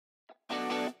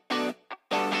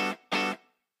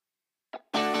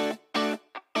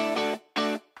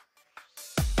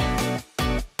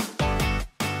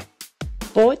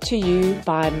Brought to you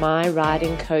by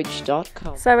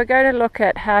MyRidingCoach.com. So we're going to look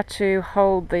at how to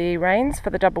hold the reins for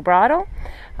the double bridle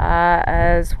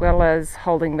as well as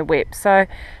holding the whip. So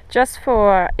just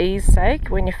for ease sake,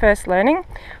 when you're first learning,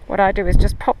 what I do is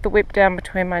just pop the whip down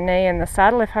between my knee and the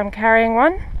saddle if I'm carrying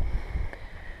one.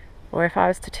 Or if I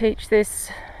was to teach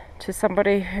this to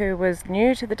somebody who was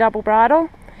new to the double bridle,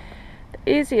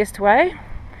 the easiest way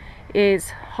is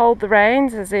hold the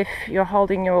reins as if you're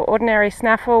holding your ordinary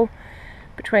snaffle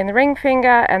between the ring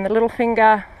finger and the little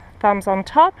finger, thumbs on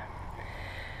top.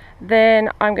 Then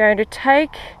I'm going to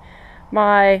take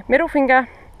my middle finger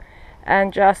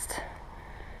and just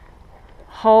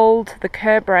hold the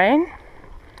curb rein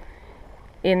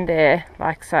in there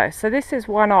like so. So this is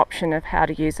one option of how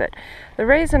to use it. The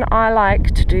reason I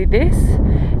like to do this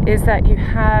is that you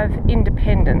have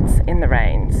independence in the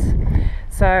reins.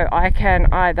 So I can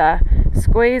either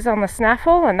squeeze on the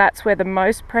snaffle, and that's where the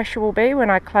most pressure will be when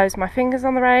I close my fingers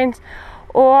on the reins,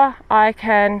 or I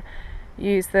can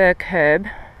use the curb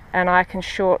and I can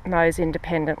shorten those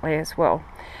independently as well.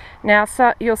 Now,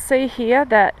 so you'll see here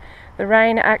that the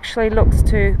rein actually looks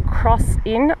to cross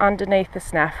in underneath the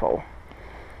snaffle.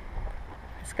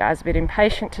 This guy's a bit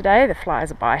impatient today, the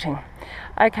flies are biting.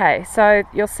 Okay, so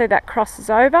you'll see that crosses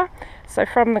over. So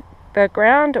from the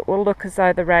ground it will look as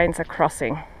though the reins are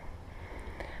crossing.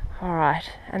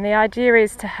 Alright, and the idea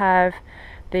is to have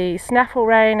the snaffle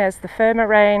rein as the firmer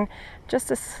rein,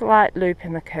 just a slight loop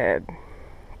in the curb.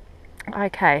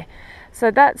 Okay,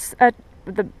 so that's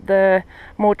the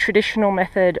more traditional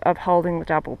method of holding the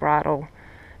double bridle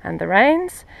and the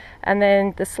reins. And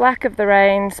then the slack of the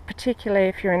reins, particularly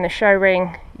if you're in the show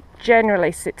ring,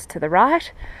 generally sits to the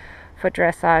right. For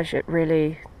dressage it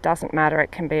really doesn't matter,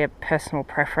 it can be a personal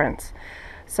preference.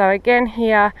 So again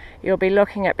here you'll be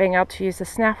looking at being able to use the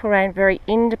snaffle rein very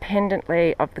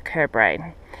independently of the curb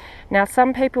rein. Now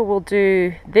some people will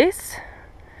do this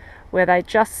where they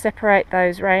just separate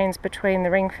those reins between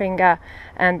the ring finger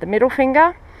and the middle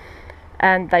finger,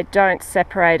 and they don't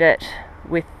separate it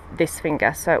with this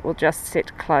finger, so it will just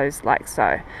sit closed like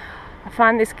so. I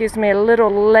find this gives me a little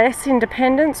less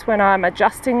independence when I'm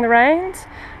adjusting the reins,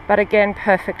 but again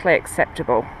perfectly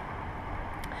acceptable.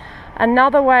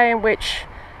 Another way in which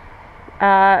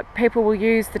people will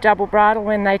use the double bridle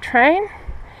when they train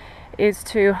is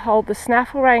to hold the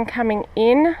snaffle rein coming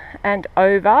in and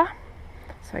over.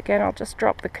 So again, I'll just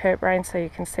drop the curb rein so you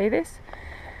can see this.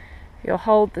 You'll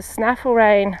hold the snaffle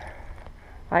rein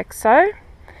like so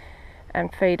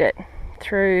and feed it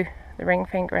through the ring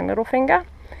finger and little finger,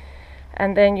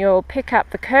 and then you'll pick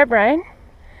up the curb rein.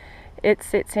 It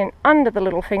sits in under the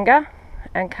little finger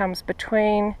and comes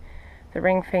between the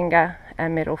ring finger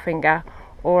and middle finger,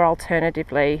 or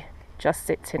alternatively just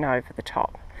sits in over the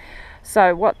top.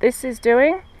 So what this is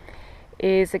doing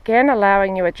is again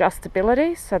allowing you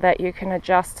adjustability so that you can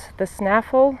adjust the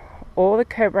snaffle or the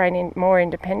curb rein more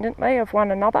independently of one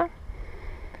another.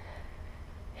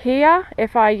 Here,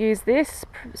 if I use this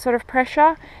sort of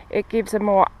pressure, it gives a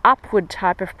more upward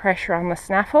type of pressure on the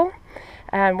snaffle,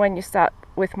 and when you start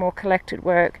with more collected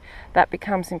work, that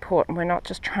becomes important. We're not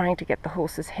just trying to get the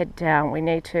horse's head down, we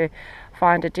need to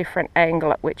find a different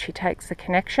angle at which he takes the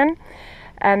connection.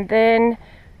 And then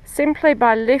simply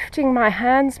by lifting my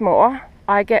hands more,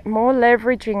 I get more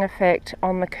leveraging effect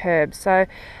on the curb. So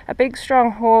a big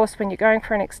strong horse, when you're going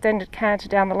for an extended canter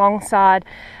down the long side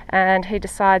and he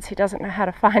decides he doesn't know how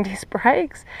to find his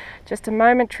brakes, just a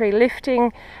momentary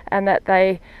lifting and that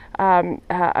they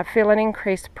feel an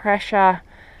increased pressure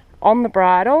on the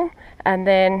bridle, and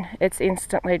then it's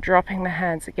instantly dropping the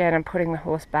hands again and putting the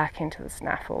horse back into the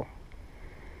snaffle.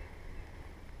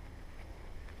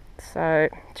 So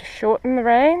to shorten the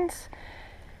reins,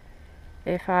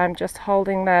 if I'm just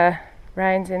holding the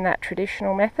reins in that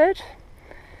traditional method,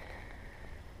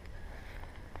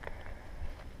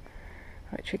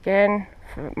 which again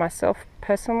for myself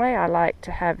personally, I like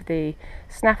to have the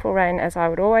snaffle rein as I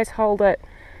would always hold it,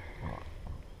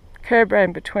 curb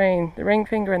rein between the ring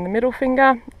finger and the middle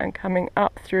finger and coming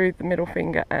up through the middle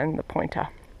finger and the pointer.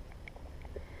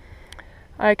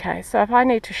 Okay, so if I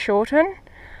need to shorten,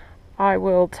 I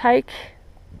will take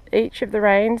each of the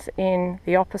reins in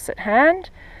the opposite hand,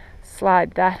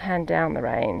 slide that hand down the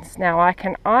reins. Now I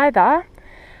can either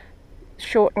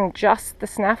shorten just the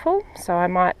snaffle, so I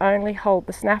might only hold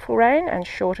the snaffle rein and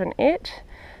shorten it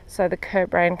so the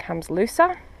curb rein comes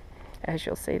looser, as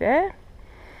you'll see there.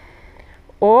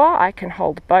 Or I can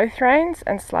hold both reins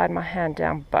and slide my hand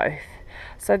down both.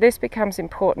 So this becomes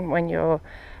important when you're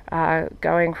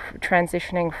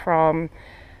transitioning from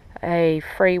a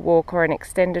free walk or an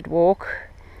extended walk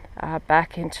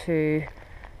back into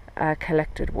a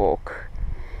collected walk.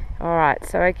 Alright,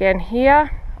 so again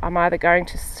here, I'm either going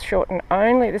to shorten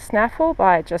only the snaffle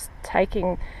by just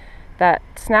taking that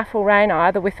snaffle rein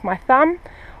either with my thumb,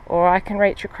 or I can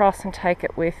reach across and take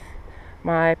it with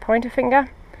my pointer finger,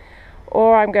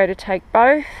 or I'm going to take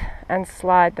both and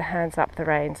slide the hands up the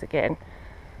reins again.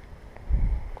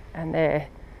 And there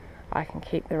I can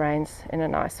keep the reins in a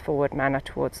nice forward manner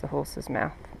towards the horse's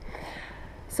mouth.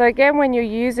 So again, when you're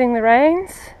using the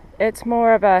reins, it's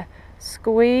more of a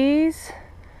squeeze,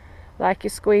 like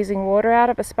you're squeezing water out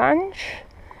of a sponge,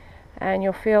 and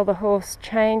you'll feel the horse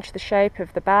change the shape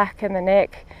of the back and the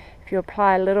neck if you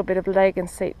apply a little bit of leg and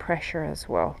seat pressure as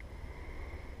well.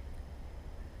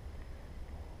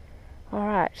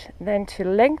 Alright, then to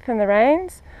lengthen the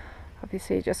reins,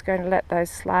 obviously you're just going to let those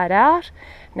slide out.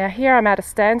 Now here I'm at a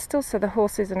standstill, so the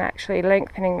horse isn't actually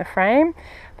lengthening the frame,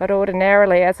 but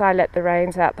ordinarily as I let the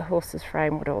reins out, the horse's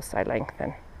frame would also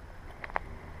lengthen.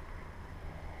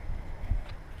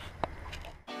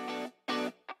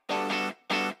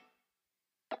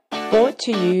 Brought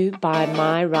to you by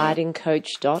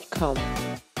MyRidingCoach.com.